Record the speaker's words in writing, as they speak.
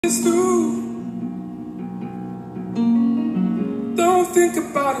It's through. Don't think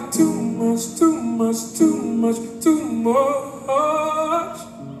about it too much, too much, too much, too much.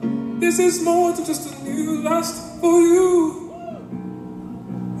 This is more than just a new lust for you.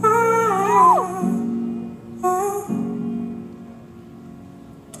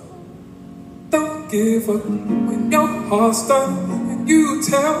 Don't give up when your heart's done and you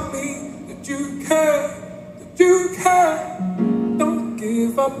tell me that you care, that you care. Don't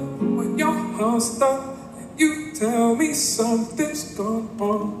give up when your heart's done and you tell me something's gone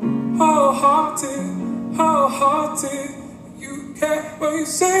wrong. Wholehearted, you care. Well, you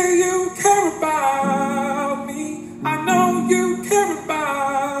say you care about me. I know you care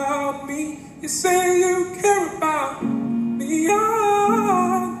about me. You say you care about me.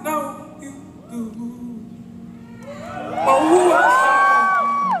 I know you do. Oh,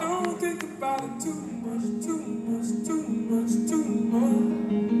 don't think about it too much, too much, too much, too much.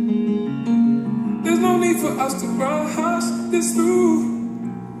 There's no need for us to rush this through.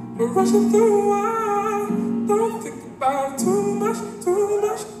 We're rushing through. Don't think about it too much, too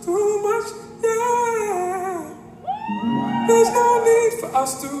much, too much, yeah. There's no need for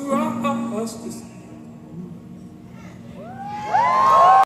us to rush this.